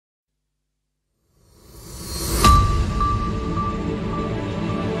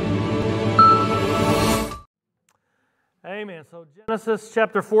Amen. So Genesis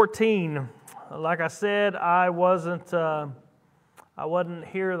chapter 14. Like I said, I wasn't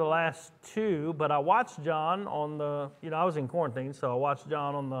here the last two, but I watched John on the. I was in quarantine, so I watched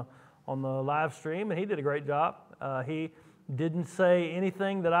John on the live stream, and he did a great job. He didn't say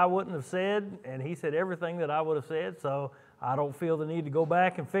anything that I wouldn't have said, and he said everything that I would have said. So I don't feel the need to go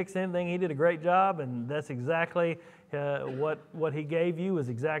back and fix anything. He did a great job, and that's exactly what he gave you is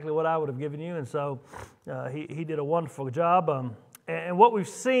exactly what I would have given you. And so he did a wonderful job. And what we've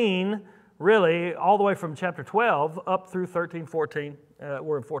seen, really, all the way from chapter 12 up through 13, 14,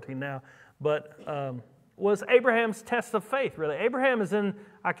 we're in 14 now, but was Abraham's test of faith, really. Abram,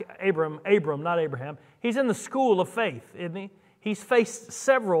 not Abraham. He's in the school of faith, isn't he? He's faced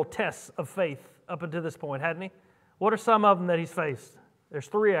several tests of faith up until this point, hadn't he? What are some of them that he's faced? There's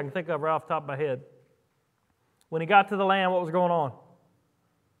three I can think of right off the top of my head. When he got to the land, what was going on?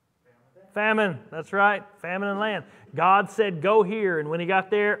 Famine. That's right. Famine in land. God said, go here. And when he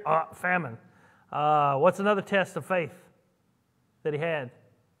got there, famine. What's another test of faith that he had,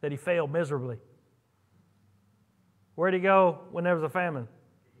 that he failed miserably? Where'd he go when there was a famine?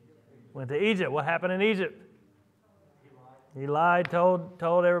 Went to Egypt. What happened in Egypt? He lied, told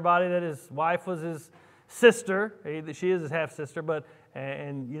everybody that his wife was his sister. She is his half-sister, but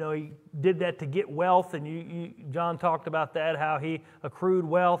he did that to get wealth, and John talked about that, how he accrued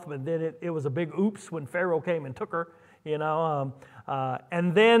wealth, but then it was a big oops when Pharaoh came and took her,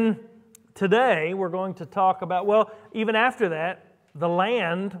 and then today we're going to talk about, even after that, the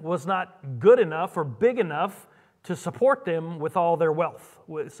land was not good enough or big enough to support them with all their wealth.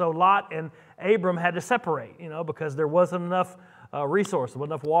 So Lot and Abram had to separate, because there wasn't enough resources,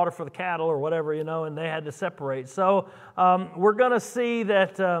 enough water for the cattle or whatever, and they had to separate. So we're going to see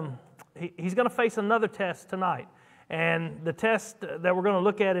that he's going to face another test tonight. And the test that we're going to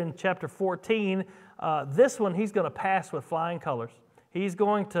look at in chapter 14, this one he's going to pass with flying colors. He's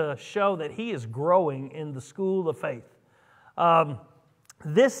going to show that he is growing in the school of faith.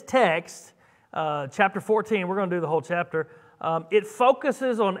 This text, chapter 14, we're going to do the whole chapter, it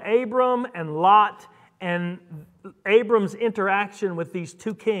focuses on Abram and Lot and Abram's interaction with these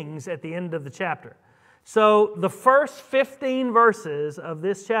two kings at the end of the chapter. So the first 15 verses of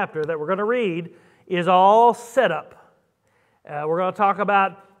this chapter that we're going to read is all set up. We're going to talk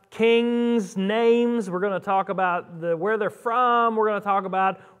about kings' names. We're going to talk about where they're from. We're going to talk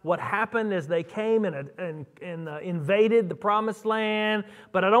about what happened as they came and invaded the promised land.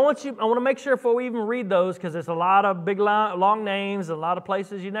 But I want to make sure before we even read those, because there's a lot of big long names and a lot of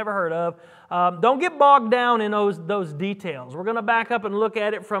places you never heard of. Don't get bogged down in those details. We're going to back up and look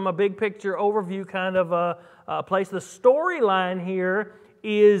at it from a big picture overview kind of a place. The storyline here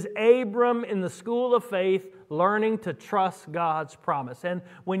is Abram in the school of faith learning to trust God's promise. And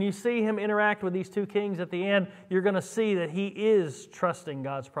when you see him interact with these two kings at the end, you're going to see that he is trusting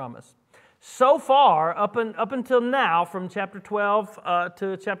God's promise. So far, up until now, from chapter 12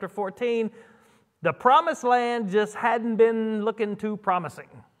 to chapter 14, the promised land just hadn't been looking too promising.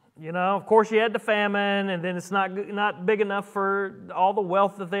 Of course you had the famine, and then it's not big enough for all the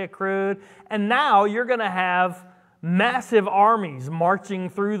wealth that they accrued. And now you're going to have massive armies marching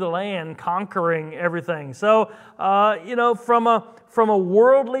through the land, conquering everything. So, from a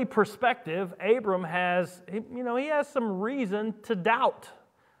worldly perspective, Abram has some reason to doubt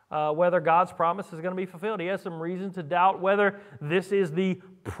whether God's promise is going to be fulfilled. He has some reason to doubt whether this is the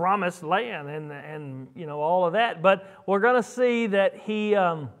promised land and all of that. But we're going to see that he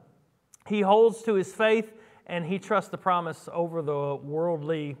holds to his faith and he trusts the promise over the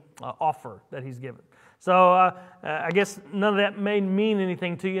worldly offer that he's given. So I guess none of that may mean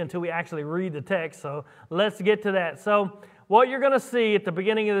anything to you until we actually read the text. So let's get to that. So what you're going to see at the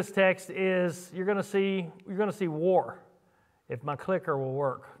beginning of this text is you're going to see war. If my clicker will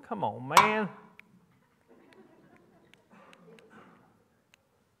work. Come on, man.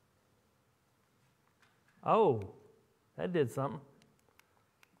 Oh, that did something.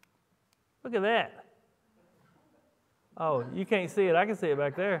 Look at that. Oh, you can't see it. I can see it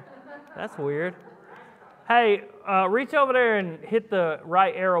back there. That's weird. Hey, reach over there and hit the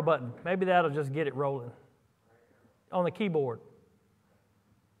right arrow button. Maybe that'll just get it rolling on the keyboard.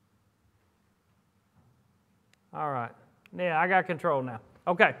 All right. Yeah, I got control now.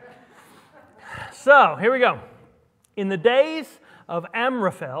 Okay. So, here we go. In the days of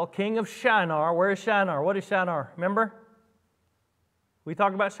Amraphel, king of Shinar. Where is Shinar? What is Shinar? Remember? We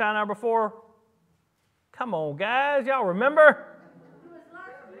talked about Shinar before? Come on, guys. Y'all remember? It was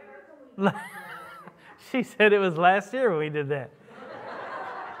last year. She said it was last year when we did that.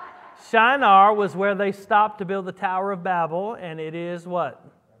 Shinar was where they stopped to build the Tower of Babel, and it is what?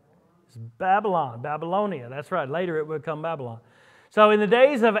 It's Babylon, Babylonia. That's right. Later it would become Babylon. So in the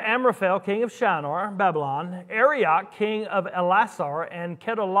days of Amraphel, king of Shinar, Babylon, Arioch, king of Elasar, and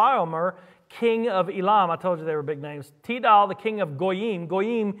Chedorlaomer, king of Elam. I told you they were big names. Tidal, the king of Goyim.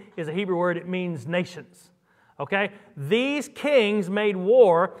 Goyim is a Hebrew word. It means nations. Okay? These kings made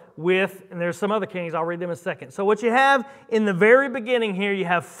war with, and there's some other kings, I'll read them in a second. So what you have in the very beginning here, you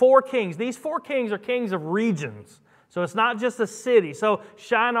have 4 kings. These 4 kings are kings of regions. So it's not just a city. So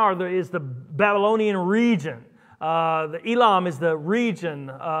Shinar is the Babylonian region. The Elam is the region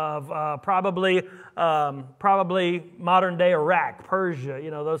of probably modern day Iraq, Persia,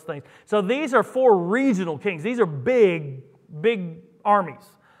 those things. So these are 4 regional kings. These are big armies,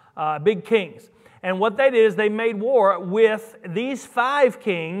 big kings. And what they did is they made war with these 5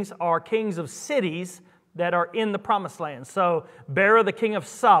 kings are kings of cities that are in the Promised Land. So Bera, the king of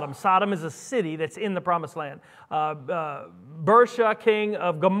Sodom. Sodom is a city that's in the Promised Land. Bersha, king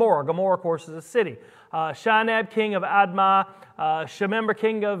of Gomorrah. Gomorrah, of course, is a city. Shinab, king of Admah. Shemember,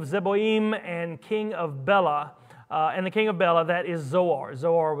 king of Zeboim, and king of Bela. And the king of Bela, that is Zoar.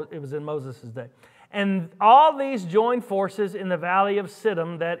 Zoar, it was in Moses' day. And all these joined forces in the valley of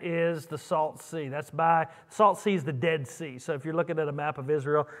Siddim, that is the Salt Sea. Salt Sea is the Dead Sea. So if you're looking at a map of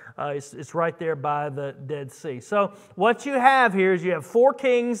Israel, it's right there by the Dead Sea. So what you have here is you have 4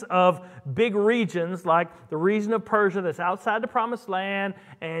 kings of big regions, like the region of Persia that's outside the Promised Land,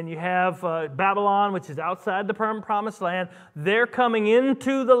 and you have Babylon, which is outside the Promised Land. They're coming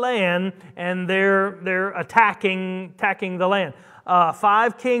into the land, and they're attacking the land.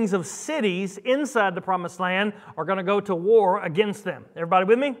 5 kings of cities inside the Promised Land are going to go to war against them. Everybody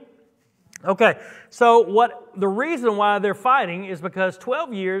with me? Okay, so the reason why they're fighting is because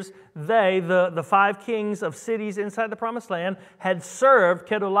 12 years the 5 kings of cities inside the Promised Land had served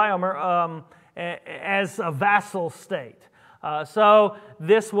Chedorlaomer as a vassal state. So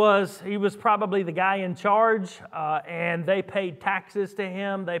he was probably the guy in charge, and they paid taxes to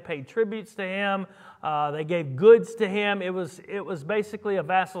him, they paid tributes to him, they gave goods to him. It was basically a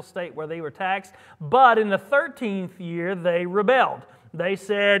vassal state where they were taxed. But in the 13th year, they rebelled. They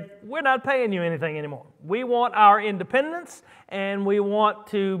said, we're not paying you anything anymore. We want our independence, and we want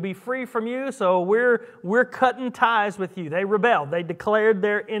to be free from you, so we're cutting ties with you. They rebelled. They declared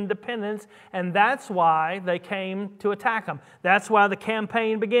their independence, and that's why they came to attack them. That's why the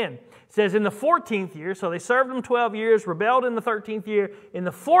campaign began. It says in the 14th year, so they served them 12 years, rebelled in the 13th year. In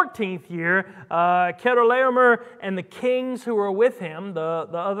the 14th year, Chedorlaomer and the kings who were with him, the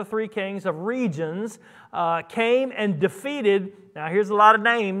other 3 kings of regions, came and defeated, now here's a lot of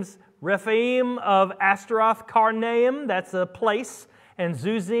names, Rephaim of Ashtaroth Karnaim, that's a place, and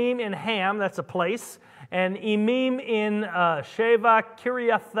Zuzim in Ham, that's a place, and Emim in Sheva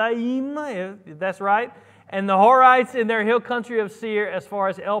Kiriathaim, that's right, and the Horites in their hill country of Seir as far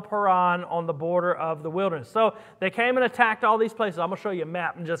as El Paran on the border of the wilderness. So they came and attacked all these places. I'm going to show you a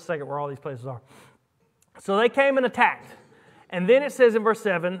map in just a second where all these places are. So they came and attacked. And then it says in verse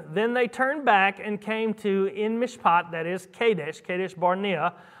 7, then they turned back and came to En Mishpat, that is Kadesh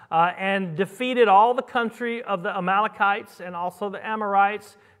Barnea, and defeated all the country of the Amalekites and also the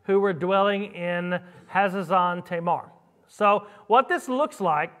Amorites who were dwelling in Hazazon Tamar. So what this looks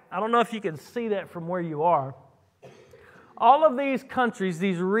like, I don't know if you can see that from where you are. All of these countries,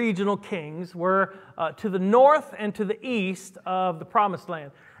 these regional kings, were to the north and to the east of the Promised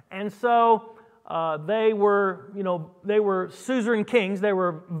Land. And so they were suzerain kings.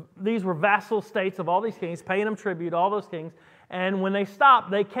 These were vassal states of all these kings, paying them tribute, all those kings. And when they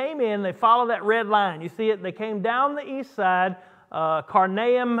stopped, they came in, they followed that red line. You see it? They came down the east side,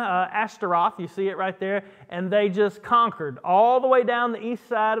 Karnaim, Ashtaroth, you see it right there, and they just conquered all the way down the east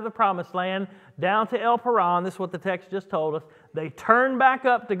side of the Promised Land, down to El Paran. This is what the text just told us. They turned back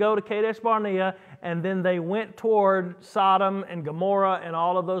up to go to Kadesh Barnea, and then they went toward Sodom and Gomorrah and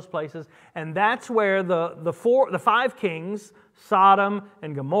all of those places. And that's where the 5 kings, Sodom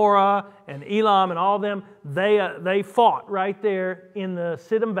and Gomorrah and Elam and all of them, they fought right there in the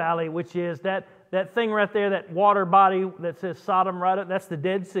Siddim Valley, which is that thing right there, that water body that says Sodom right up, that's the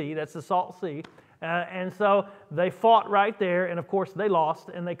Dead Sea, that's the Salt Sea. And so they fought right there, and of course they lost,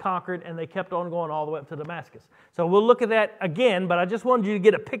 and they conquered, and they kept on going all the way up to Damascus. So we'll look at that again, but I just wanted you to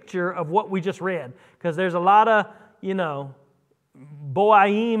get a picture of what we just read, because there's a lot of,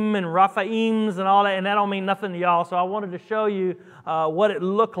 Boaim and Raphaims and all that, and that don't mean nothing to y'all, so I wanted to show you what it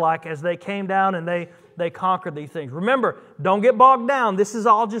looked like as they came down and they conquered these things. Remember, don't get bogged down. This is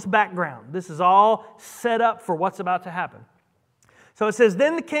all just background. This is all set up for what's about to happen. So it says,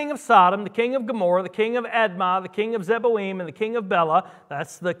 then the king of Sodom, the king of Gomorrah, the king of Admah, the king of Zeboim, and the king of Bela,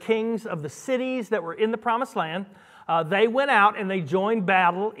 that's the kings of the cities that were in the promised land, they went out and they joined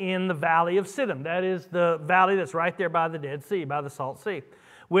battle in the valley of Siddim. That is the valley that's right there by the Dead Sea, by the Salt Sea.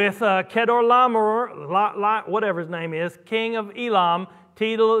 With Kedorlaomer, whatever his name is, king of Elam,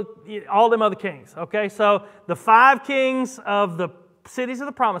 Tidal, all them other kings. Okay, so the 5 kings of the cities of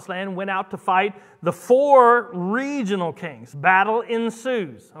the promised land went out to fight the 4 regional kings. Battle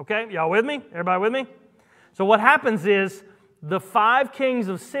ensues. Okay, y'all with me? Everybody with me? So what happens is the 5 kings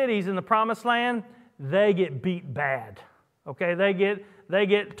of cities in the promised land, they get beat bad. Okay, they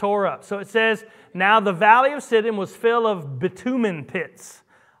get tore up. So it says, now the valley of Siddim was full of bitumen pits.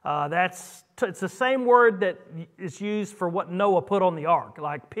 It's the same word that is used for what Noah put on the ark,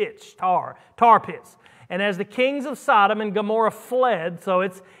 like pitch, tar pits. And as the kings of Sodom and Gomorrah fled, so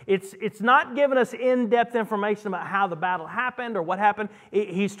it's not giving us in-depth information about how the battle happened or what happened.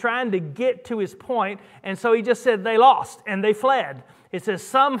 He's trying to get to his point, and so he just said they lost and they fled. It says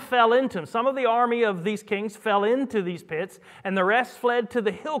some fell into them. Some of the army of these kings fell into these pits, and the rest fled to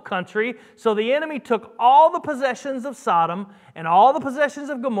the hill country. So the enemy took all the possessions of Sodom and all the possessions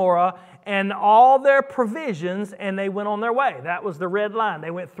of Gomorrah and all their provisions, and they went on their way. That was the red line. They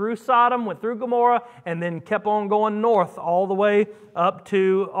went through Sodom, went through Gomorrah, and then kept on going north all the way up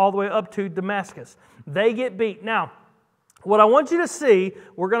to Damascus. They get beat. Now, what I want you to see,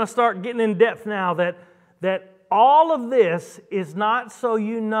 we're going to start getting in depth now, that all of this is not so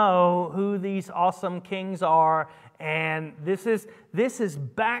you know who these awesome kings are, and this is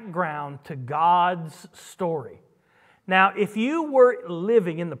background to God's story. Now, if you were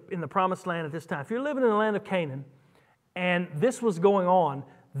living in the promised land at this time, if you're living in the land of Canaan, and this was going on,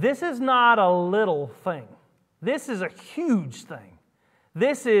 this is not a little thing. This is a huge thing.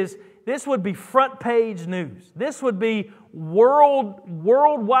 This would be front page news. This would be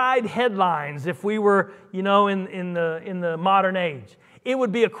worldwide headlines if we were, in the modern age. It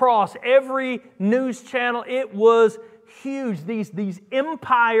would be across every news channel. It was huge. These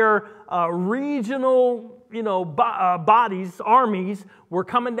empire regional bodies, armies were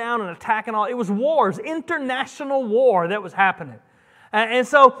coming down and attacking all. It was wars, international war that was happening. And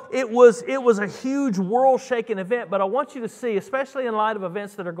so it was a huge world-shaking event, but I want you to see, especially in light of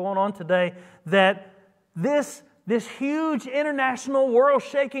events that are going on today, that this huge international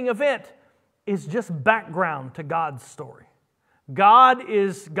world-shaking event is just background to God's story. God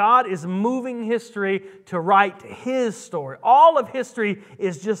is moving history to write His story. All of history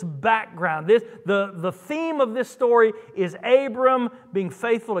is just background. The theme of this story is Abram being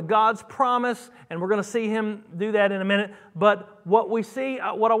faithful to God's promise, and we're going to see him do that in a minute. But what we see,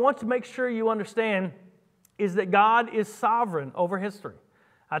 what I want to make sure you understand is that God is sovereign over history.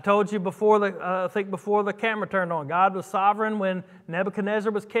 I told you before the camera turned on, God was sovereign when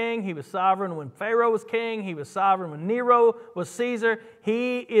Nebuchadnezzar was king. He was sovereign when Pharaoh was king. He was sovereign when Nero was Caesar.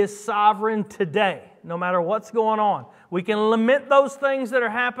 He is sovereign today, no matter what's going on. We can lament those things that are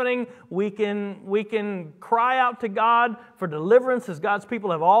happening. We can cry out to God for deliverance, as God's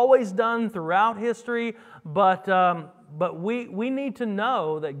people have always done throughout history. But we need to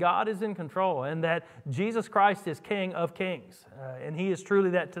know that God is in control and that Jesus Christ is King of Kings. And He is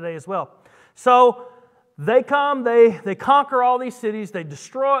truly that today as well. So they come, they conquer all these cities, they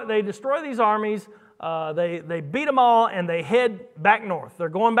destroy these armies, they beat them all, and they head back north. They're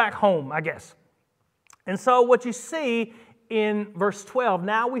going back home, I guess. And so what you see in verse 12,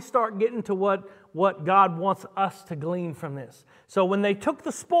 now we start getting to what God wants us to glean from this. So when they took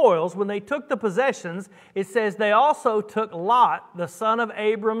the spoils, when they took the possessions, it says they also took Lot, the son of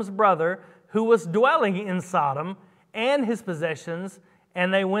Abram's brother, who was dwelling in Sodom, and his possessions,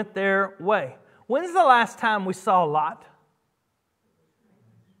 and they went their way. When's the last time we saw Lot?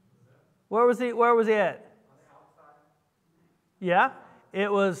 Where was he at? Yeah? It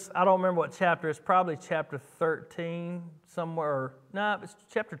was, I don't remember what chapter. It's probably chapter 13 somewhere. No, it's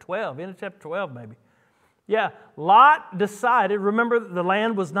chapter 12. End of chapter 12 maybe. Yeah, Lot decided, remember the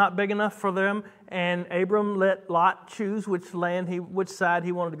land was not big enough for them, and Abram let Lot choose which side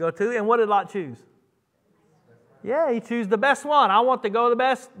he wanted to go to. And what did Lot choose? Yeah, he chose the best one. I want to go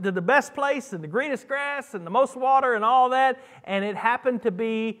to the best place and the greenest grass and the most water and all that. And it happened to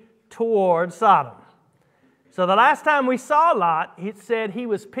be toward Sodom. So the last time we saw Lot, it said he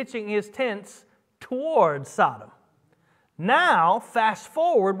was pitching his tents toward Sodom. Now, fast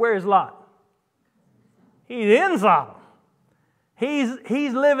forward, where is Lot? He's in Sodom.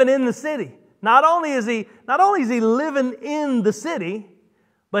 He's living in the city. Not only is he living in the city,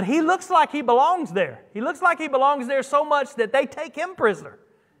 but he looks like he belongs there. He looks like he belongs there so much that they take him prisoner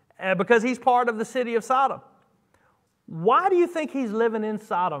because he's part of the city of Sodom. Why do you think he's living in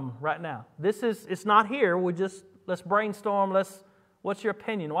Sodom right now? It's not here. Let's brainstorm. What's your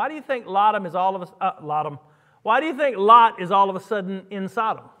opinion? Why do you think Why do you think Lot is all of a sudden in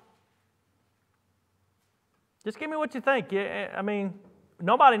Sodom? Just give me what you think. I mean,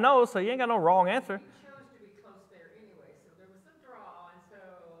 nobody knows, so you ain't got no wrong answer. He chose to be close there anyway, so there was some draw, and so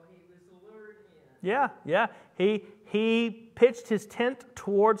he was lured in. Yeah. He pitched his tent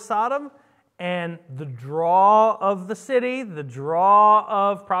towards Sodom, and the draw of the city, the draw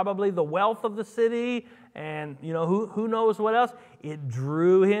of probably the wealth of the city, and who knows what else, it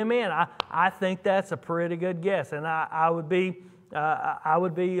drew him in. I think that's a pretty good guess, and I would be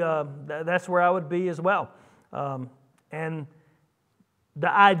that's where I would be as well. And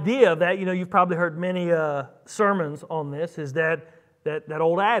the idea that you've probably heard many sermons on this is that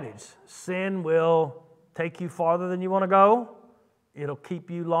old adage: sin will take you farther than you want to go. It'll keep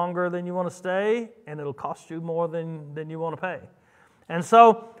you longer than you want to stay, and it'll cost you more than you want to pay. And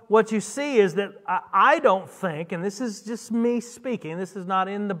so what you see is that I don't think, and this is just me speaking, this is not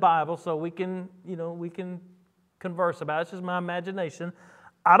in the Bible, so we can converse about it. It's just my imagination.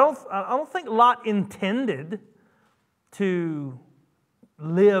 I don't think Lot intended to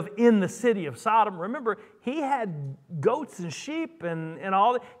live in the city of Sodom. Remember, he had goats and sheep and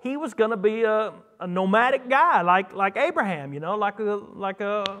all that. He was going to be a nomadic guy like Abraham, like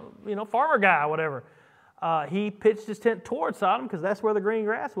a farmer guy or whatever. He pitched his tent towards Sodom because that's where the green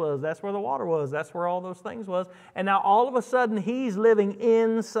grass was, that's where the water was, that's where all those things was. And now all of a sudden he's living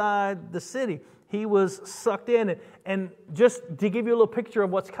inside the city. He was sucked in. And just to give you a little picture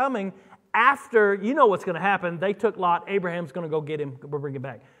of what's coming, after, what's going to happen, they took Lot, Abraham's going to go get him, we'll bring him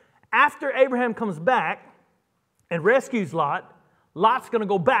back. After Abraham comes back and rescues Lot, Lot's going to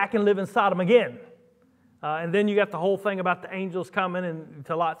go back and live in Sodom again. And then you got the whole thing about the angels coming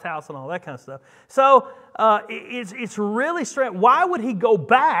to Lot's house and all that kind of stuff. So it's really strange. Why would he go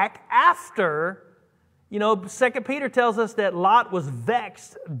back after, 2 Peter tells us that Lot was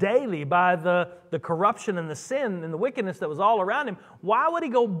vexed daily by the corruption and the sin and the wickedness that was all around him. Why would he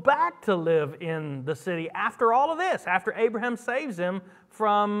go back to live in the city after all of this, after Abraham saves him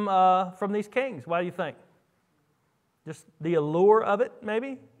from these kings? Why do you think? Just the allure of it,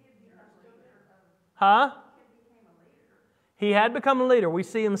 maybe? Huh? He had become a leader. We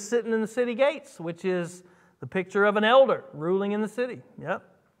see him sitting in the city gates, which is the picture of an elder ruling in the city. Yep.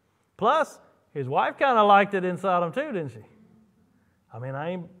 Plus, his wife kind of liked it in Sodom too, didn't she? I mean,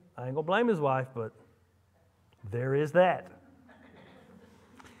 I ain't going to blame his wife, but there is that.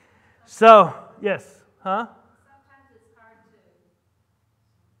 So, yes. Huh? Sometimes it's hard to,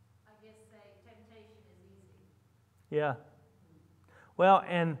 say temptation is easy. Yeah. Well,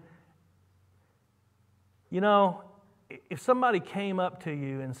 and if somebody came up to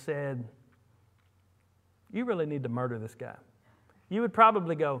you and said, you really need to murder this guy, you would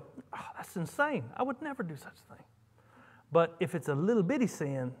probably go, oh, that's insane. I would never do such a thing. But if it's a little bitty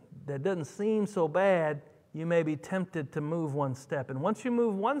sin that doesn't seem so bad, you may be tempted to move one step. And once you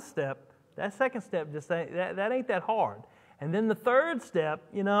move one step, that second step just ain't that hard. And then the third step,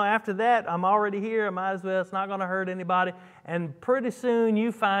 after that, I'm already here. I might as well. It's not going to hurt anybody. And pretty soon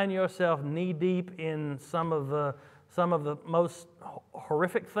you find yourself knee deep in some of the most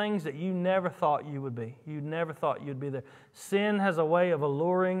horrific things that you never thought you would be. You never thought you'd be there. Sin has a way of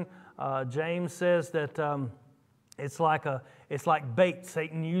alluring. James says that it's like bait.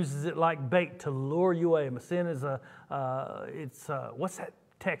 Satan uses it like bait to lure you away. Sin is what's that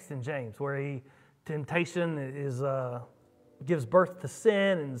text in James where temptation is gives birth to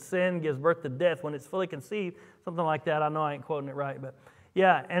sin, and sin gives birth to death when it's fully conceived. Something like that. I know I ain't quoting it right, but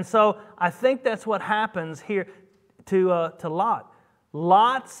yeah. And so I think that's what happens here to Lot.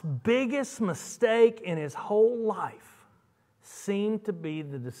 Lot's biggest mistake in his whole life seemed to be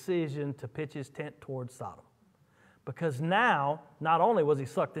the decision to pitch his tent towards Sodom. Because now, not only was he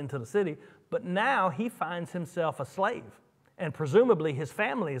sucked into the city, but now he finds himself a slave. And presumably his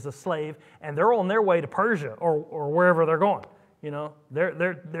family is a slave, and they're on their way to Persia or wherever they're going.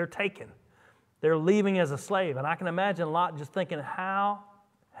 They're taken. They're leaving as a slave. And I can imagine Lot just thinking, how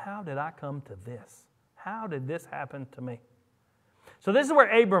did I come to this? How did this happen to me? So this is where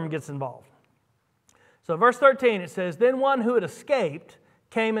Abram gets involved. So verse 13, it says, then one who had escaped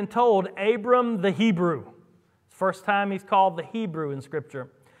came and told Abram the Hebrew. First time he's called the Hebrew in Scripture.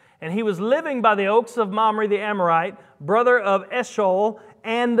 And he was living by the oaks of Mamre the Amorite, brother of Eshcol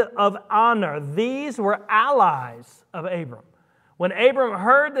and of Aner. These were allies of Abram. When Abram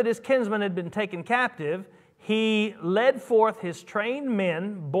heard that his kinsman had been taken captive, he led forth his trained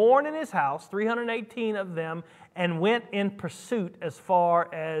men, born in his house, 318 of them, and went in pursuit as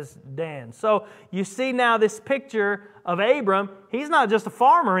far as Dan. So you see now this picture of Abram. He's not just a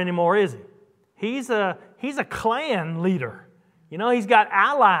farmer anymore, is he? He's a clan leader. You know, he's got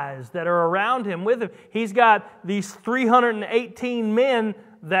allies that are around him with him. He's got these 318 men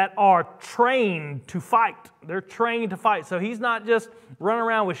that are trained to fight. They're trained to fight. So he's not just running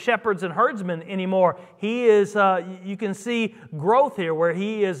around with shepherds and herdsmen anymore. He is, you can see growth here where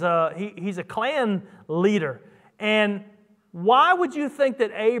he is, he's a clan leader. And why would you think that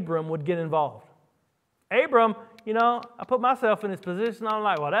Abram would get involved? Abram, you know, I put myself in his position. I'm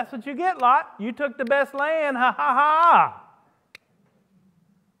like, well, that's what you get, Lot. You took the best land. Ha, ha, ha.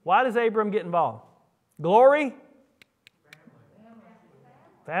 Why does Abram get involved? Glory?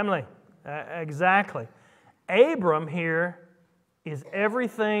 Family. Exactly. Abram here is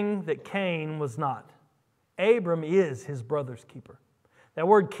everything that Cain was not. Abram is his brother's keeper. That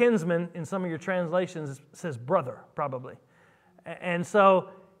word kinsman in some of your translations says brother, probably. And so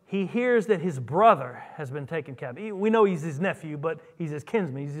he hears that his brother has been taken captive. We know he's his nephew, but he's his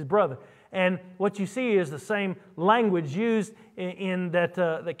kinsman, he's his brother. And what you see is the same language used in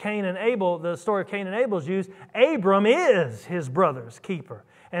that Cain and Abel, the story of Cain and Abel is used. Abram is his brother's keeper.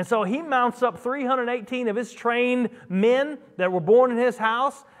 And so he mounts up 318 of his trained men that were born in his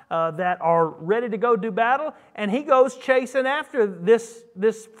house that are ready to go do battle. And he goes chasing after this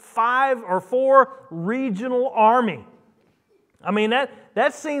 5 or 4 regional army. I mean,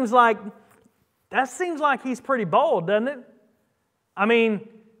 that seems like he's pretty bold, doesn't it? I mean,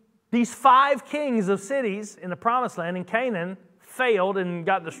 these 5 kings of cities in the Promised Land in Canaan failed and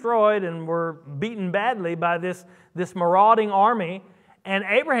got destroyed and were beaten badly by this marauding army. And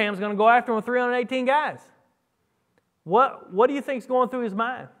Abraham's going to go after them with 318 guys. What do you think's going through his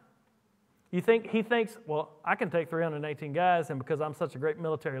mind? You think he thinks, well, I can take 318 guys, and because I'm such a great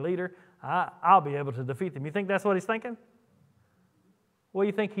military leader, I'll be able to defeat them. You think that's what he's thinking? What do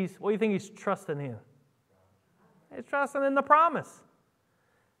you think he's trusting in? He's trusting in the promise.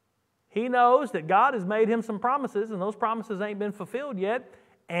 He knows that God has made him some promises, and those promises ain't been fulfilled yet.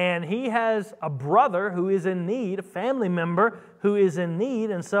 And he has a brother who is in need, a family member who is in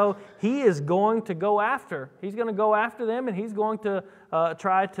need, and so he is going to go after. He's going to go after them, and he's going to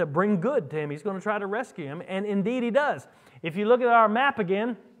try to bring good to him. He's going to try to rescue him, and indeed he does. If you look at our map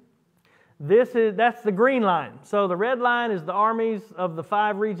again, that's the green line. So the red line is the armies of the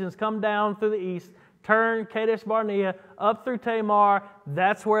 5 regions come down through the east, turn Kadesh Barnea up through Tamar.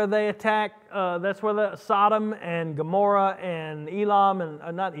 That's where they attack. That's where the Sodom and Gomorrah and Elam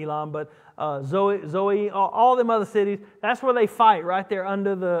and not Elam, but Zoe, all them other cities. That's where they fight, right there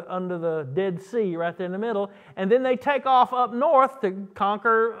under the Dead Sea, right there in the middle. And then they take off up north to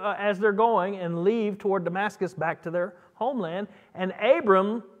conquer as they're going and leave toward Damascus back to their homeland. And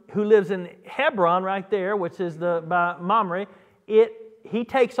Abram, who lives in Hebron, right there, which is by Mamre, he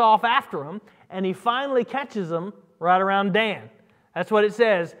takes off after them. And he finally catches them right around Dan. That's what it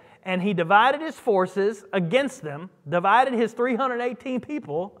says. And he divided his forces against them, divided his 318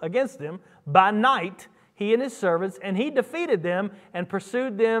 people against them by night, he and his servants, and he defeated them and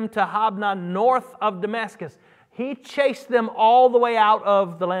pursued them to Habna north of Damascus. He chased them all the way out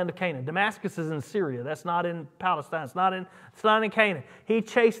of the land of Canaan. Damascus is in Syria. That's not in Palestine. It's not in Canaan. He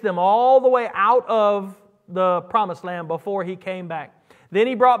chased them all the way out of the Promised Land before he came back. Then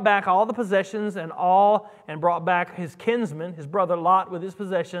he brought back all the possessions and brought back his kinsman, his brother Lot, with his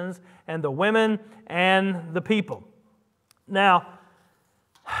possessions, and the women and the people. Now,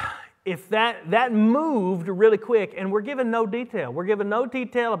 if that moved really quick, and we're given no detail. We're given no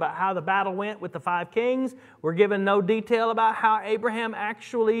detail about how the battle went with the 5 kings. We're given no detail about how Abraham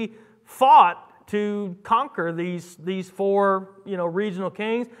actually fought to conquer these 4 regional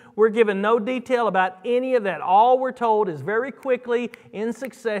kings. We're given no detail about any of that. All we're told is very quickly in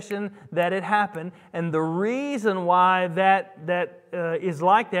succession that it happened. And the reason why that is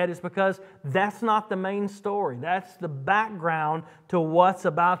like that is because that's not the main story. That's the background to what's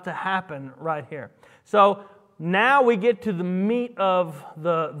about to happen right here. So now we get to the meat of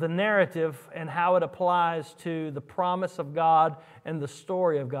the narrative and how it applies to the promise of God and the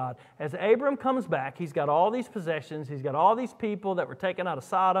story of God. As Abram comes back, he's got all these possessions. He's got all these people that were taken out of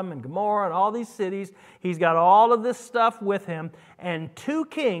Sodom and Gomorrah and all these cities. He's got all of this stuff with him, and 2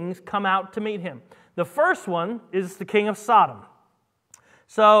 kings come out to meet him. The first one is the king of Sodom.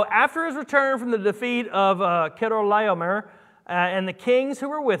 So after his return from the defeat of Chedorlaomer, and the kings who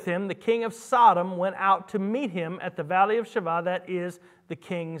were with him, the king of Sodom went out to meet him at the valley of Shavah, that is the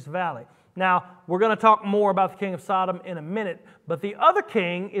king's valley. Now, we're going to talk more about the king of Sodom in a minute, but the other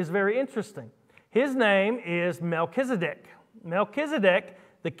king is very interesting. His name is Melchizedek. Melchizedek,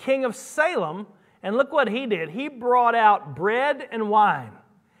 the king of Salem, and look what he did. He brought out bread and wine.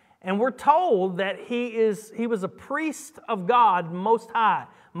 And we're told that he was a priest of God Most High.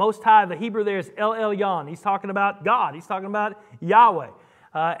 Most High, the Hebrew there is El Elyon. He's talking about God. He's talking about Yahweh.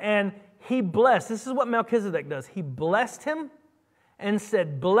 And he blessed. This is what Melchizedek does. He blessed him and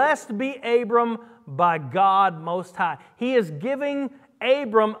said, "Blessed be Abram by God Most High." He is giving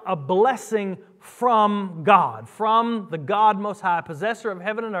Abram a blessing from God, from the God Most High, possessor of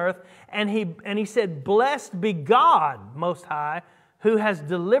heaven and earth. And he said, "Blessed be God Most High, who has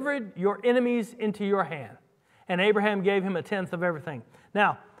delivered your enemies into your hand." And Abraham gave him a tenth of everything.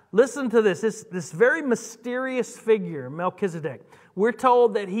 Now, listen to this very mysterious figure, Melchizedek. We're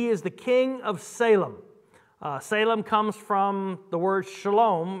told that he is the king of Salem. Salem comes from the word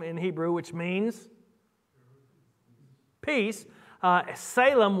shalom in Hebrew, which means peace.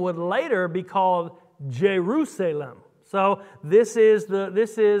 Salem would later be called Jerusalem. So this is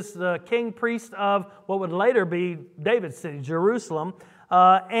the king priest of what would later be David's city, Jerusalem.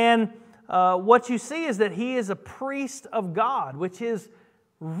 And what you see is that he is a priest of God, which is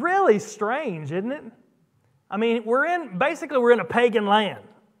really strange, isn't it? I mean, we're in a pagan land.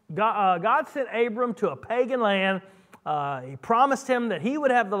 God sent Abram to a pagan land. He promised him that he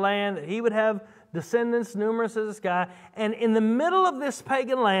would have the land, that he would have descendants numerous as the sky. And in the middle of this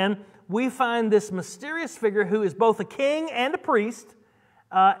pagan land, we find this mysterious figure who is both a king and a priest,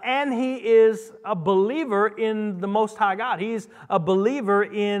 and he is a believer in the Most High God. He's a believer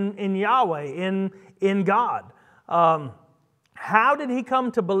in Yahweh, in God. How did he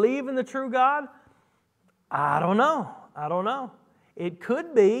come to believe in the true God? I don't know. It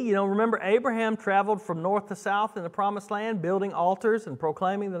could be, remember Abraham traveled from north to south in the Promised Land, building altars and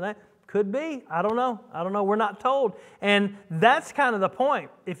proclaiming the name. Could be. I don't know. We're not told. And that's kind of the point.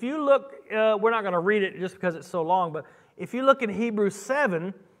 If you look, we're not going to read it just because it's so long, but if you look in Hebrews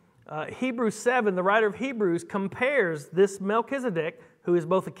 7, the writer of Hebrews compares this Melchizedek, who is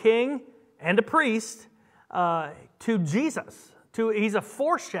both a king and a priest, to Jesus. He's a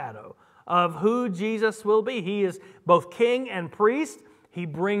foreshadow of who Jesus will be. He is both king and priest. He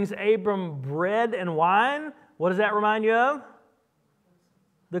brings Abram bread and wine. What does that remind you of?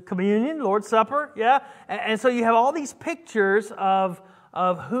 The communion, Lord's Supper, yeah? And so you have all these pictures of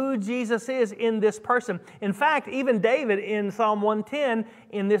who Jesus is in this person. In fact, even David in Psalm 110,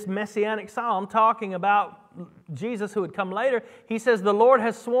 in this messianic psalm, talking about Jesus who would come later, he says, "The Lord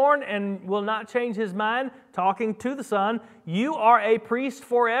has sworn and will not change His mind," talking to the Son, "You are a priest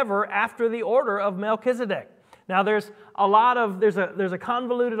forever after the order of Melchizedek." Now, there's a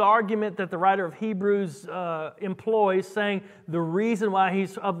convoluted argument that the writer of Hebrews employs, saying the reason why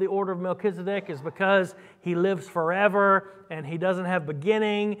he's of the order of Melchizedek is because he lives forever and he doesn't have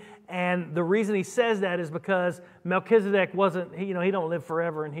beginning. And the reason he says that is because Melchizedek he don't live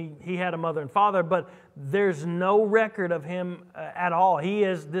forever, and he had a mother and father, but there's no record of him at all. He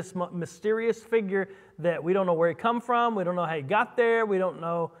is this mysterious figure that we don't know where he come from, we don't know how he got there, we don't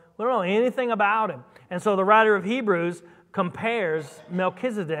know anything about him. And so the writer of Hebrews compares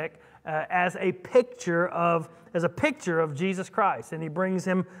Melchizedek as a picture of Jesus Christ. And he brings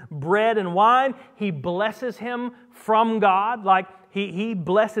him bread and wine. He blesses him from God, like he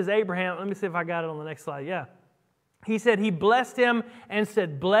blesses Abraham. Let me see if I got it on the next slide. Yeah. He said he blessed him and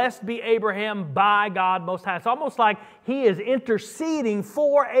said, "Blessed be Abraham by God Most High." It's almost like he is interceding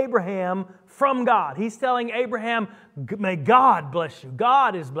for Abraham from God. He's telling Abraham, "May God bless you."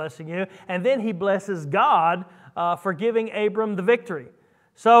 God is blessing you. And then he blesses God for giving Abram the victory.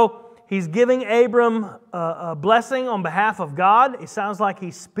 So he's giving Abram a blessing on behalf of God. It sounds like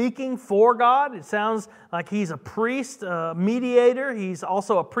he's speaking for God. It sounds like he's a priest, a mediator. He's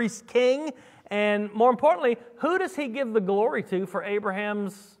also a priest king. And more importantly, who does he give the glory to for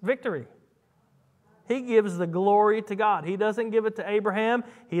Abraham's victory? He gives the glory to God. He doesn't give it to Abraham.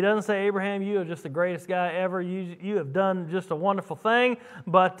 He doesn't say, "Abraham, you are just the greatest guy ever. You have done just a wonderful thing."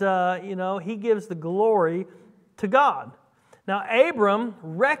 But, he gives the glory to God. Now, Abram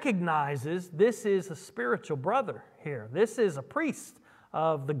recognizes this is a spiritual brother here. This is a priest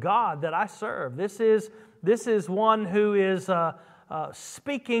of the God that I serve. This is one who is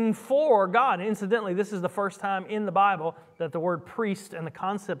speaking for God. Incidentally, this is the first time in the Bible that the word priest and the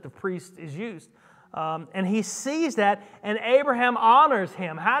concept of priest is used. And he sees that, and Abraham honors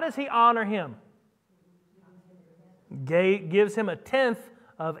him. How does he honor him? Gives him a tenth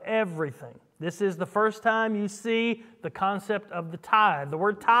of everything. This is the first time you see the concept of the tithe. The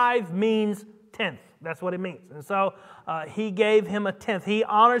word tithe means tenth. That's what it means. And so he gave him a tenth. He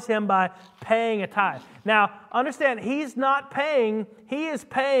honors him by paying a tithe. Now, understand, he is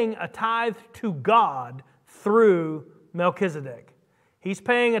paying a tithe to God through Melchizedek. He's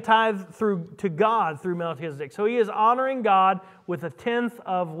paying a tithe to God through Melchizedek. So he is honoring God with a tenth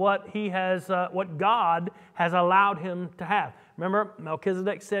of what God has allowed him to have. Remember,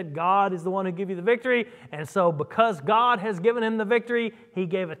 Melchizedek said God is the one who gives you the victory, and so because God has given him the victory, he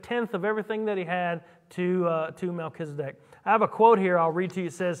gave a tenth of everything that he had to Melchizedek. I have a quote here I'll read to you.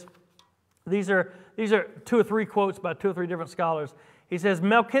 It says, these are 2 or 3 quotes by 2 or 3 different scholars. He says,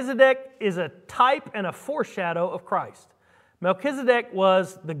 Melchizedek is a type and a foreshadow of Christ. Melchizedek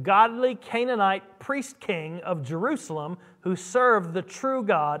was the godly Canaanite priest king of Jerusalem who served the true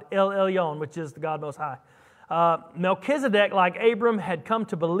God, El Elyon, which is the God Most High. Melchizedek, like Abram, had come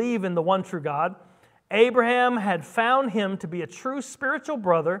to believe in the one true God. Abraham had found him to be a true spiritual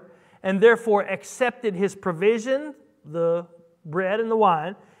brother and therefore accepted his provision, the bread and the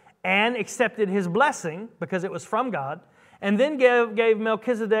wine, and accepted his blessing because it was from God, and then gave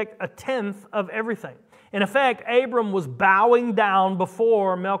Melchizedek a tenth of everything. In effect, Abram was bowing down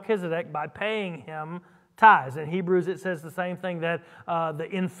before Melchizedek by paying him tithes. In Hebrews, it says the same thing, that the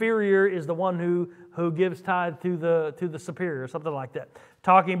inferior is the one who gives tithe to the superior, something like that,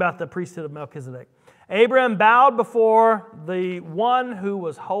 talking about the priesthood of Melchizedek. Abram bowed before the one who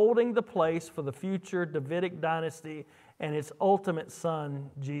was holding the place for the future Davidic dynasty and its ultimate son,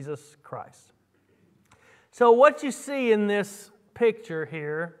 Jesus Christ. So what you see in this picture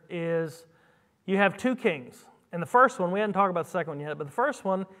here is you have 2 kings. And the first one, we hadn't talked about the second one yet, but the first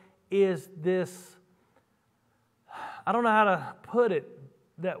one is this, I don't know how to put it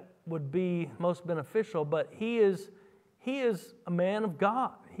that would be most beneficial, but he is a man of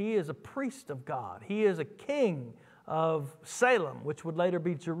God. He is a priest of God. He is a king of Salem, which would later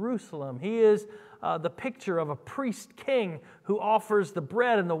be Jerusalem. He is the picture of a priest king who offers the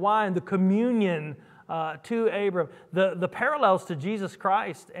bread and the wine, the communion to Abram. The parallels to Jesus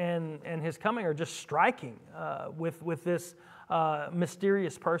Christ and his coming are just striking with this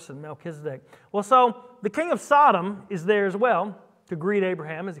mysterious person, Melchizedek. Well, so the king of Sodom is there as well to greet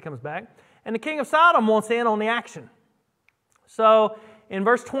Abraham as he comes back. And the king of Sodom wants in on the action. So in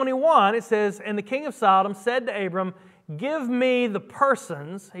verse 21, it says, and the king of Sodom said to Abram, give me the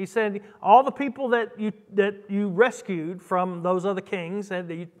persons. He said, all the people that you rescued from those other kings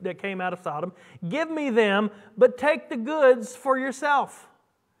that came out of Sodom, give me them, but take the goods for yourself.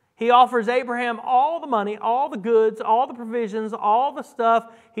 He offers Abraham all the money, all the goods, all the provisions, all the stuff.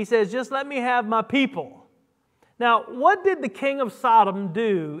 He says, just let me have my people. Now, what did the king of Sodom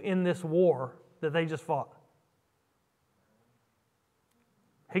do in this war that they just fought?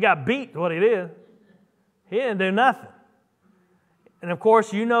 He got beat, what he did. He didn't do nothing. And of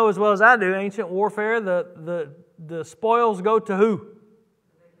course, you know as well as I do, ancient warfare, the spoils go to who?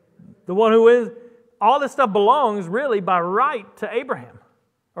 The one who is. All this stuff belongs really by right to Abraham,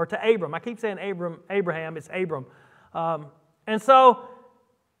 or to Abram. I keep saying Abraham, it's Abram. And so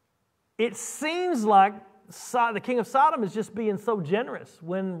it seems like the king of Sodom is just being so generous,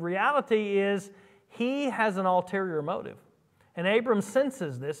 when reality is he has an ulterior motive. And Abram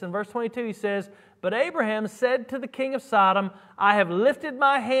senses this. In verse 22 he says, but Abraham said to the king of Sodom, I have lifted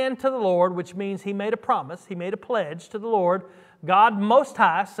my hand to the Lord, which means he made a promise, he made a pledge to the Lord, God Most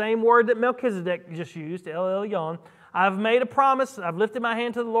High, same word that Melchizedek just used, El Elyon. I've made a promise, I've lifted my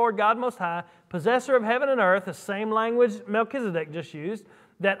hand to the Lord, God Most High, possessor of heaven and earth, the same language Melchizedek just used,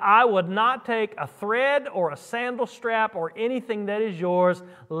 that I would not take a thread or a sandal strap or anything that is yours,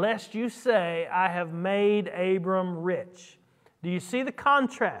 lest you say, I have made Abram rich. Do you see the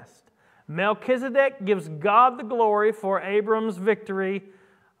contrast? Melchizedek gives God the glory for Abram's victory.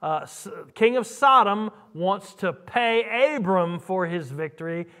 King of Sodom wants to pay Abram for his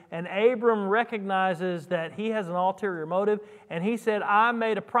victory, and Abram recognizes that he has an ulterior motive, and he said, I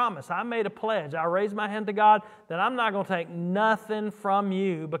made a promise, I made a pledge, I raised my hand to God that I'm not going to take nothing from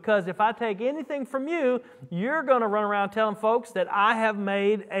you, because if I take anything from you, you're going to run around telling folks that I have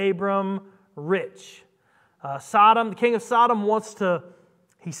made Abram rich. The king of Sodom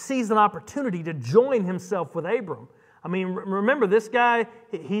he sees an opportunity to join himself with Abram. I mean, remember, this guy,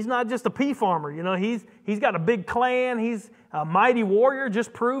 he's not just a pea farmer. You know, he's got a big clan. He's a mighty warrior,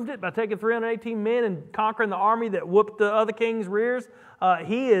 just proved it by taking 318 men and conquering the army that whooped the other king's rears.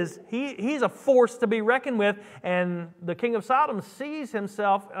 He's a force to be reckoned with, and the king of Sodom sees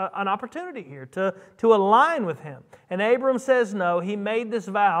himself an opportunity here to align with him. And Abram says no. He made this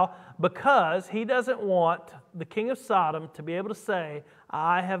vow because he doesn't want the king of Sodom to be able to say,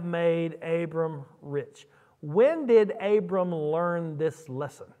 I have made Abram rich. When did Abram learn this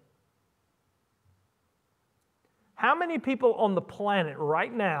lesson? How many people on the planet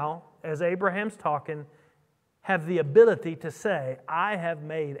right now, as Abraham's talking, have the ability to say, I have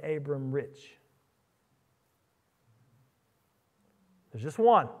made Abram rich? There's just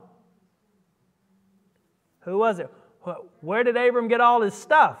one. Who was it? Where did Abram get all his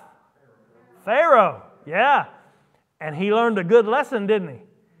stuff? Pharaoh. Yeah. And he learned a good lesson, didn't he?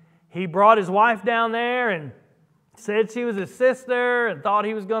 He brought his wife down there and said she was his sister and thought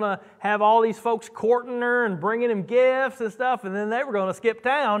he was going to have all these folks courting her and bringing him gifts and stuff. And then they were going to skip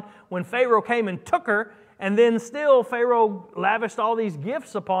town when Pharaoh came and took her. And then still Pharaoh lavished all these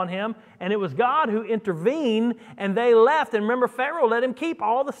gifts upon him. And it was God who intervened and they left. And remember, Pharaoh let him keep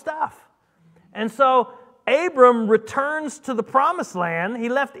all the stuff. And so Abram returns to the promised land. He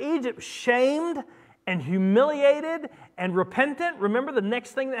left Egypt shamed and humiliated and repentant. Remember the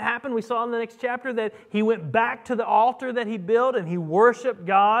next thing that happened we saw in the next chapter, that he went back to the altar that he built and he worshiped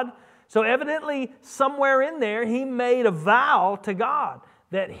God. So evidently somewhere in there he made a vow to God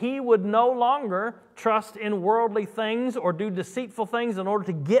that he would no longer trust in worldly things or do deceitful things in order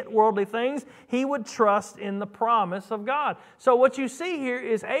to get worldly things. He would trust in the promise of God. So what you see here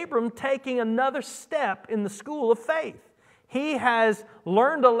is Abram taking another step in the school of faith. He has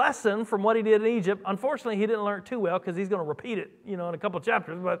learned a lesson from what he did in Egypt. Unfortunately, he didn't learn it too well because he's going to repeat it, in a couple of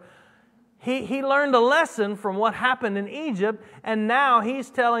chapters. But he learned a lesson from what happened in Egypt, and now he's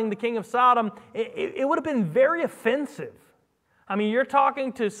telling the king of Sodom, it would have been very offensive. I mean, you're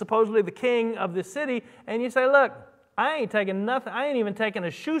talking to supposedly the king of this city, and you say, look, I ain't taking nothing. I ain't even taking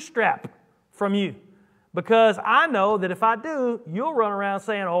a shoe strap from you. Because I know that if I do, you'll run around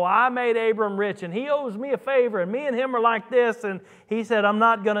saying, oh, I made Abram rich, and he owes me a favor, and me and him are like this, and he said, I'm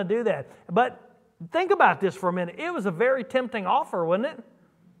not going to do that. But think about this for a minute. It was a very tempting offer, wasn't it?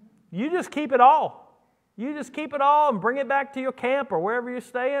 You just keep it all. You just keep it all and bring it back to your camp or wherever you're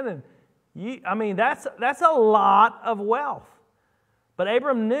staying. And that's a lot of wealth. But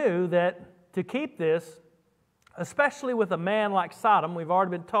Abram knew that to keep this, especially with a man like Sodom, we've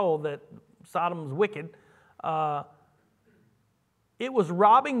already been told that Sodom's wicked, it was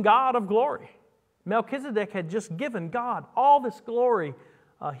robbing God of glory. Melchizedek had just given God all this glory.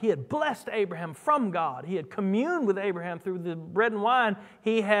 He had blessed Abraham from God. He had communed with Abraham through the bread and wine.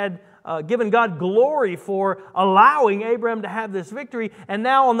 He had given God glory for allowing Abraham to have this victory. And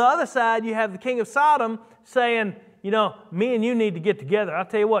now on the other side, you have the king of Sodom saying, me and you need to get together. I'll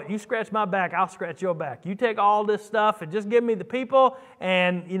tell you what, you scratch my back, I'll scratch your back. You take all this stuff and just give me the people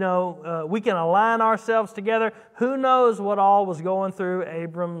and, we can align ourselves together. Who knows what all was going through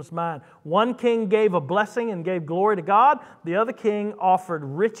Abram's mind. One king gave a blessing and gave glory to God. The other king offered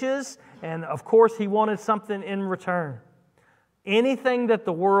riches, and of course he wanted something in return. Anything that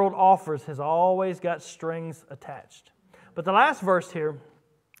the world offers has always got strings attached. But the last verse here,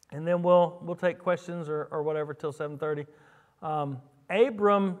 and then we'll take questions or whatever till 7:30.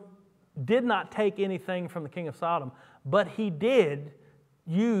 Abram did not take anything from the king of Sodom, but he did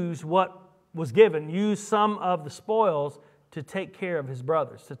use what was given, use some of the spoils to take care of his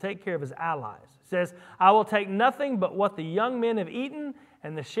brothers, to take care of his allies. It says, I will take nothing but what the young men have eaten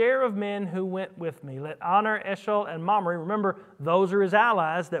and the share of men who went with me. Let Honor, Eshel, and Mamre, remember, those are his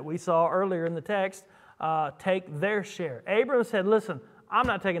allies that we saw earlier in the text, take their share. Abram said, listen, I'm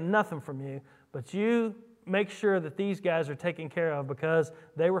not taking nothing from you, but you make sure that these guys are taken care of because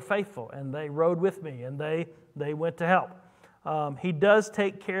they were faithful and they rode with me and they went to help. He does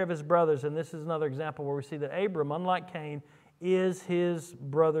take care of his brothers, and this is another example where we see that Abram, unlike Cain, is his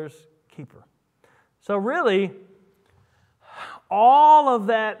brother's keeper. So really, all of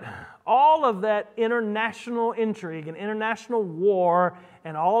that international intrigue and international war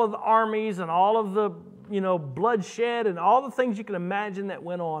and all of the armies and all of the bloodshed and all the things you can imagine that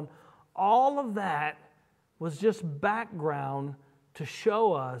went on, all of that was just background to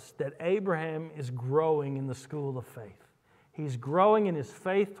show us that Abraham is growing in the school of faith. He's growing in his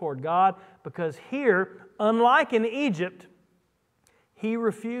faith toward God because here, unlike in Egypt, he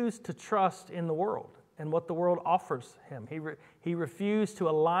refused to trust in the world and what the world offers him. He refused to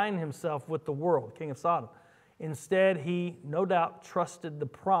align himself with the world, king of Sodom. Instead, he no doubt trusted the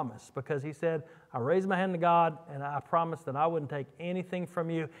promise because he said, I raised my hand to God and I promised that I wouldn't take anything from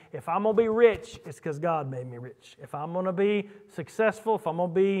you. If I'm going to be rich, it's because God made me rich. If I'm going to be successful, if I'm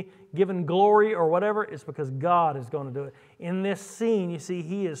going to be given glory or whatever, it's because God is going to do it. In this scene, you see,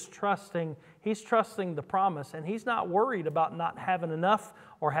 he's trusting the promise, and he's not worried about not having enough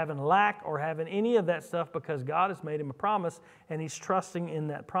or having lack or having any of that stuff because God has made him a promise and he's trusting in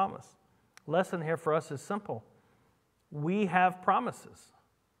that promise. Lesson here for us is simple. We have promises.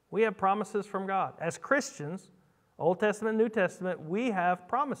 We have promises from God. As Christians, Old Testament, New Testament, we have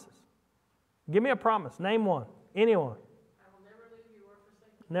promises. Give me a promise. Name one. Anyone. I will never leave you or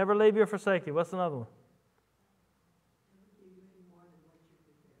forsake you. Never leave you or forsake you. What's another one?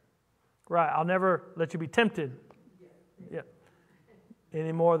 Right. I'll never let you be tempted. Yeah.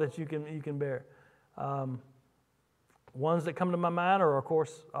 Any more that you can bear. Ones that come to my mind are, of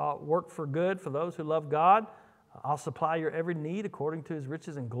course, work for good for those who love God. I'll supply your every need according to His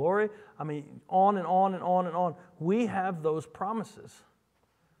riches and glory. I mean, on and on and on and on. We have those promises.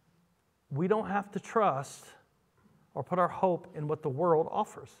 We don't have to trust or put our hope in what the world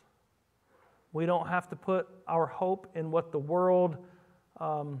offers. We don't have to put our hope in what the world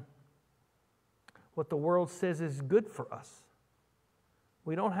says is good for us.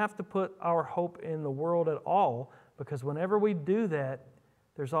 We don't have to put our hope in the world at all, because whenever we do that,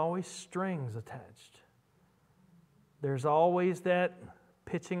 there's always strings attached. There's always that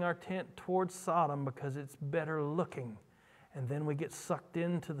pitching our tent towards Sodom because it's better looking. And then we get sucked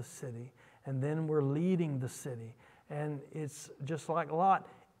into the city, and then we're leading the city. And it's just like Lot.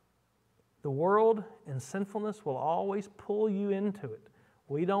 The world and sinfulness will always pull you into it.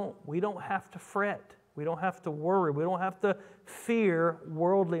 We don't have to fret. We don't have to worry. We don't have to fear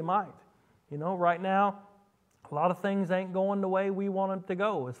worldly might. You know, right now, a lot of things ain't going the way we want them to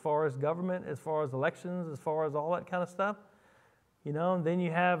go, as far as government, as far as elections, as far as all that kind of stuff. You know, and then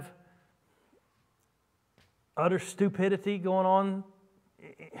you have utter stupidity going on.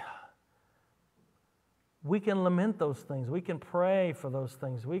 We can lament those things. We can pray for those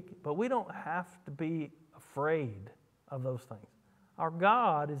things. But we don't have to be afraid of those things. Our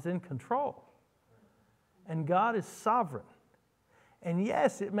God is in control. And God is sovereign. And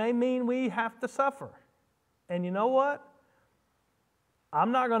yes, it may mean we have to suffer. And you know what?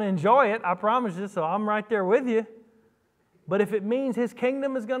 I'm not going to enjoy it, I promise you, so I'm right there with you. But if it means His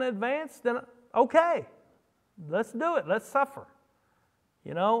kingdom is going to advance, then okay, let's do it. Let's suffer.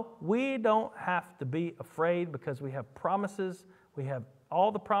 You know, we don't have to be afraid because we have promises. We have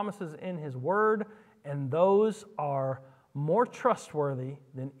all the promises in His Word, and those are more trustworthy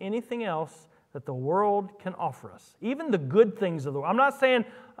than anything else that the world can offer us. Even the good things of the world. I'm not saying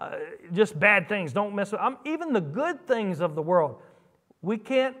just bad things. Don't mess with. Even the good things of the world. We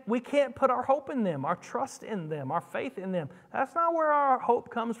can't put our hope in them, our trust in them, our faith in them. That's not where our hope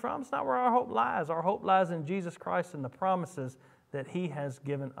comes from. It's not where our hope lies. Our hope lies in Jesus Christ and the promises that He has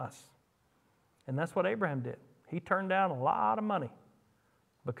given us. And that's what Abraham did. He turned down a lot of money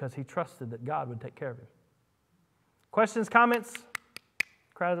because he trusted that God would take care of him. Questions, comments?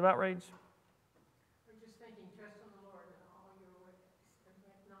 Cries of outrage? I'm just thinking, trust in the Lord in all your ways, and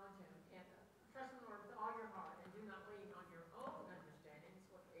acknowledge Him, and trust in the Lord with all your heart, and do not lean on your own understanding. It's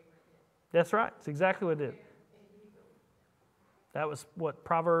what Abraham did. That's right. It's exactly what it did. That was what,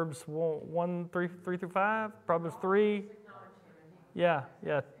 Proverbs 1, 3 through 5? Proverbs 3. Yeah.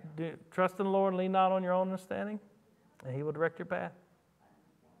 Trust in the Lord and lean not on your own understanding, and He will direct your path.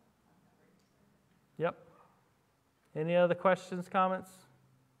 Yep. Any other questions, comments?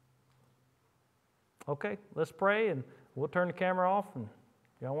 Okay, let's pray, and we'll turn the camera off, and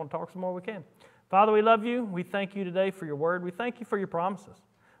if y'all want to talk some more, we can. Father, we love You. We thank You today for Your word. We thank You for Your promises.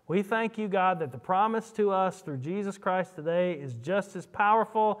 We thank You, God, that the promise to us through Jesus Christ today is just as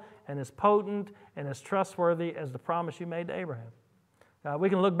powerful and as potent and as trustworthy as the promise You made to Abraham. We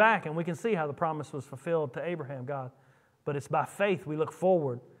can look back and we can see how the promise was fulfilled to Abraham, God. But it's by faith we look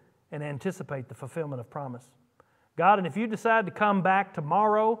forward and anticipate the fulfillment of promise. God, and if You decide to come back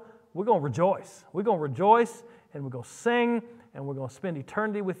tomorrow, we're going to rejoice. We're going to rejoice, and we're going to sing, and we're going to spend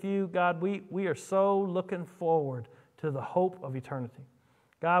eternity with You. God, we are so looking forward to the hope of eternity.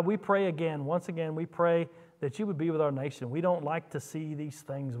 God, we pray once again, we pray that You would be with our nation. We don't like to see these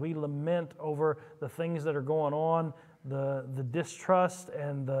things. We lament over the things that are going on, the distrust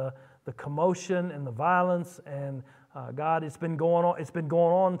and the commotion and the violence. And God, it's been going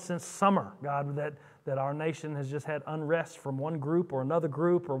on since summer, God, that our nation has just had unrest from one group or another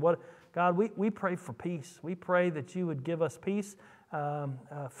group or what. God, we pray for peace. We pray that You would give us peace,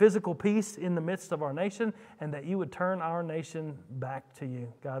 physical peace in the midst of our nation, and that You would turn our nation back to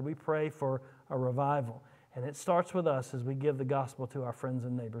You. God, we pray for a revival. And it starts with us as we give the gospel to our friends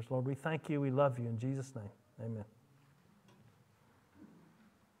and neighbors. Lord, we thank You. We love You. In Jesus' name, amen.